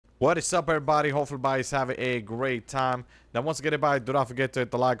What is up, everybody? Hopefully everybody's having a great time. Now, once again, everybody, do not forget to hit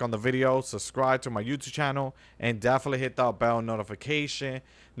the like on the video, subscribe to my YouTube channel, and definitely hit that bell notification.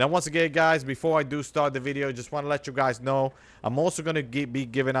 Now, once again, guys, before I do start the video, just want to let you guys know I'm also going to be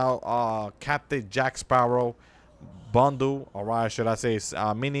giving out Captain Jack Sparrow bundle, all right, should I say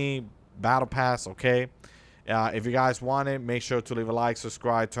mini battle pass, okay? If you guys want it, make sure to leave a like,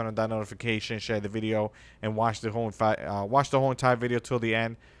 subscribe, turn on that notification, share the video, and watch the whole entire video till the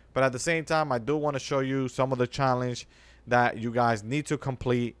end. But at the same time, I do want to show you some of the challenge that you guys need to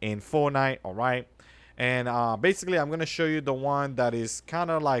complete in Fortnite, all right? And basically, I'm going to show you the one that is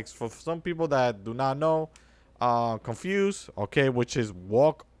kind of like, for some people that do not know, confused, okay, which is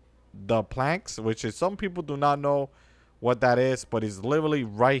walk the planks, which is some people do not know what that is, but it's literally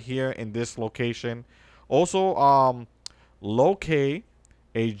right here in this location. Also, locate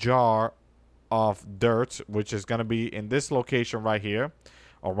a jar of dirt, which is going to be in this location right here.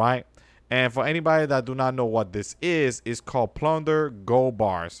 All right, and for anybody that do not know what this is, it's called plunder gold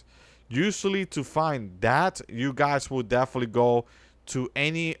bars. Usually to find that, you guys will definitely go to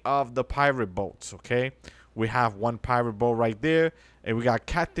any of the pirate boats. Okay, we have one pirate boat right there, and we got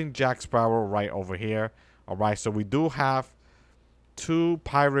Captain Jack Sparrow right over here. All right, so we do have two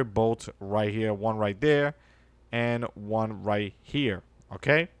pirate boats right here, one right there and one right here.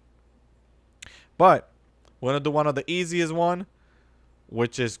 Okay, but we're gonna do one of the easiest one,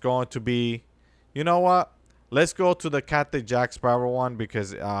 which is going to be, you know what? Let's go to the Captain Jack Sparrow one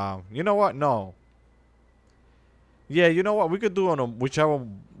because, you know what? No. Yeah, you know what? We could do on a,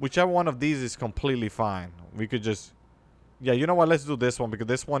 whichever one of these is completely fine. We could just, yeah, you know what? Let's do this one because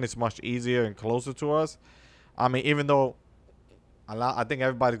this one is much easier and closer to us. I mean, even though I think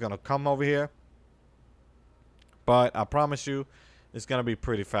everybody's gonna come over here, but I promise you, it's gonna be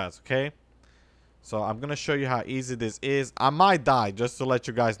pretty fast. Okay. So I'm going to show you how easy this is. I might die just to let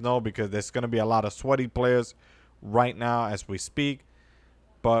you guys know because there's going to be a lot of sweaty players right now as we speak.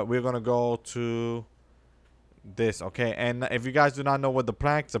 But we're going to go to this, okay? And if you guys do not know what the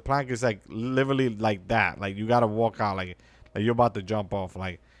plank is like literally like that. Like you got to walk out like you're about to jump off.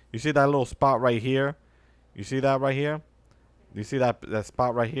 Like you see that little spot right here? You see that right here? You see that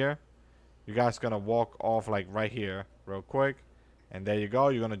spot right here? You guys going to walk off like right here real quick. And there you go.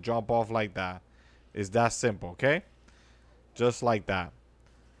 You're going to jump off like that. It's that simple, okay? Just like that.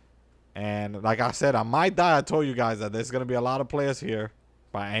 And like I said, I might die. I told you guys that there's going to be a lot of players here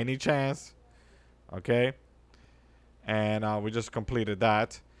by any chance. Okay? And we just completed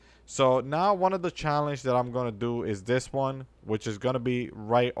that. So now one of the challenge that I'm going to do is this one, which is going to be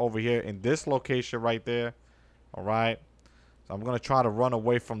right over here in this location right there. All right? So I'm going to try to run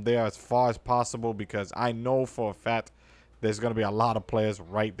away from there as far as possible because I know for a fact there's going to be a lot of players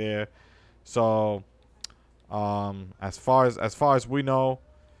right there. So as far as we know,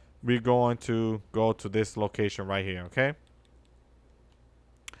 we're going to go to this location right here, okay?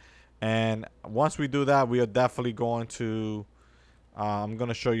 And once we do that, we are definitely going to I'm going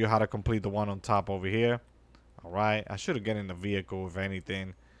to show you how to complete the one on top over here. All right, I should have gotten in the vehicle if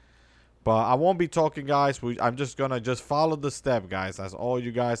anything, but I won't be talking, guys. I'm just gonna follow the step, guys. That's all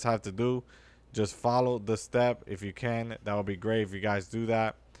you guys have to do. Just follow the step if you can. That would be great if you guys do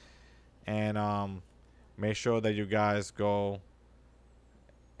that. And make sure that you guys go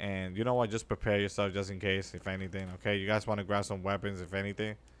and, you know what, just prepare yourself just in case, if anything. Okay, you guys want to grab some weapons if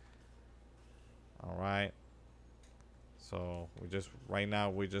anything. All right, so right now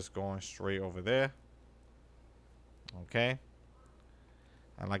we're just going straight over there. Okay,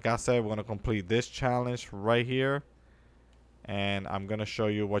 and like I said, we're going to complete this challenge right here, and I'm going to show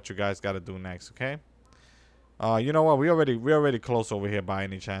you what you guys got to do next. Okay, you know what? We're already close over here by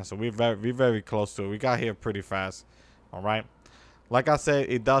any chance. So we're very close to it. We got here pretty fast. All right. Like I said,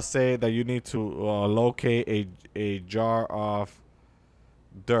 it does say that you need to locate a jar of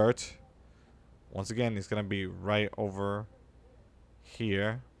dirt. Once again, it's gonna be right over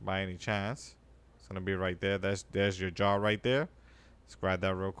here by any chance. It's gonna be right there. There's your jar right there. Let's grab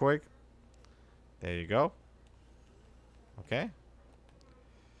that real quick. There you go. Okay.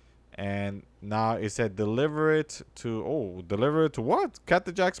 And now it said deliver it to, deliver it to what?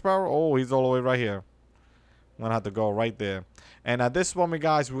 Captain Jack Sparrow? Oh, he's all the way right here. I'm gonna have to go right there. And at this moment,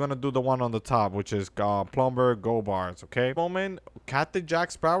 guys, we're gonna do the one on the top, which is plumber gold bars. Okay, moment, Captain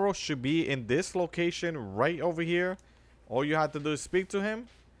Jack Sparrow should be in this location right over here. All you have to do is speak to him.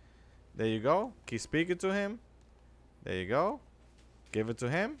 There you go. Keep speaking to him. There you go. Give it to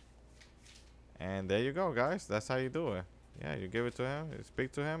him. And there you go, guys. That's how you do it. Yeah, you give it to him, you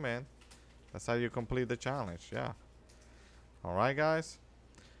speak to him, and that's how you complete the challenge. Yeah. All right, guys.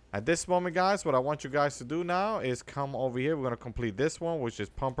 At this moment, guys, what I want you guys to do now is come over here. We're going to complete this one, which is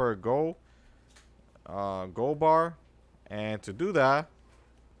Pumper Gold Bar. And to do that,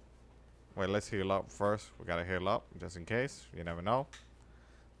 wait, let's heal up first. We got to heal up just in case. You never know.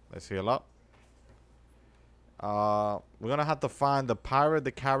 Let's heal up. We're going to have to find the Pirate of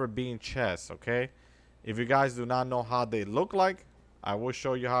the Caribbean chest, okay? If you guys do not know how they look like, I will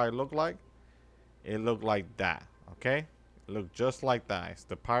show you how it look like. It look like that, okay? It look just like that. It's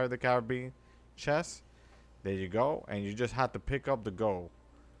the Pirate of the Caribbean chest. There you go. And you just have to pick up the gold.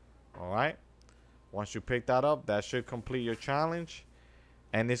 Alright? Once you pick that up, that should complete your challenge.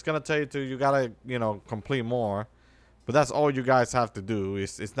 And it's going to tell you you got to, you know, complete more. But that's all you guys have to do.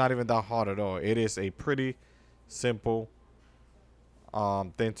 It's not even that hard at all. It is a pretty simple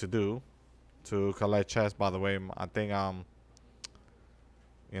thing to do to collect chests. By the way, I think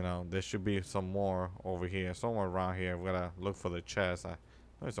you know, there should be some more over here, somewhere around here. We gotta look for the chest. I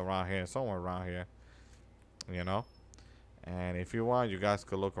know it's around here, somewhere around here, you know. And if you want, you guys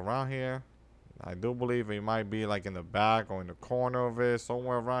could look around here. I do believe it might be like in the back or in the corner of it,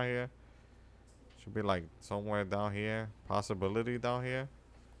 somewhere around here. Should be like somewhere down here, possibility down here.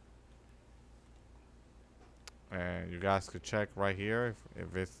 And you guys could check right here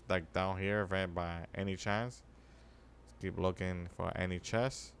if it's like down here, if by any chance. Keep looking for any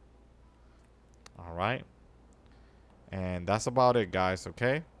chests. All right. And that's about it, guys,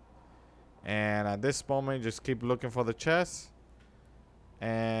 okay? And at this moment, just keep looking for the chests.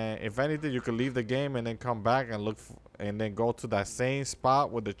 And if anything, you can leave the game and then come back and look and then go to that same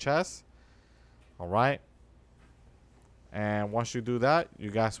spot with the chest. All right. And once you do that,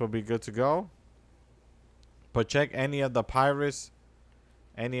 you guys will be good to go. But check any of the pirates,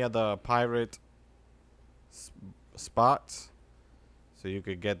 any of the pirate spots, so you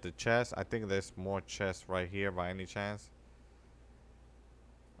could get the chest. I think there's more chests right here by any chance.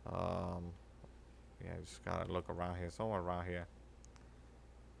 Yeah, just gotta look around here, somewhere around here.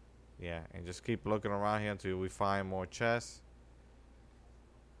 Yeah, and just keep looking around here until we find more chests.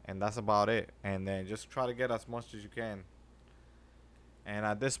 And that's about it. And then just try to get as much as you can. And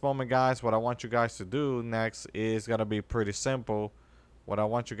at this moment, guys, what I want you guys to do next is gonna be pretty simple. What I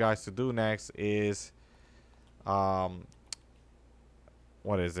want you guys to do next is what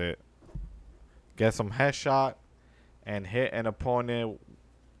is it? Get some headshot and hit an opponent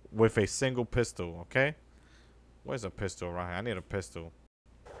with a single pistol, okay? Where's a pistol around here? I need a pistol.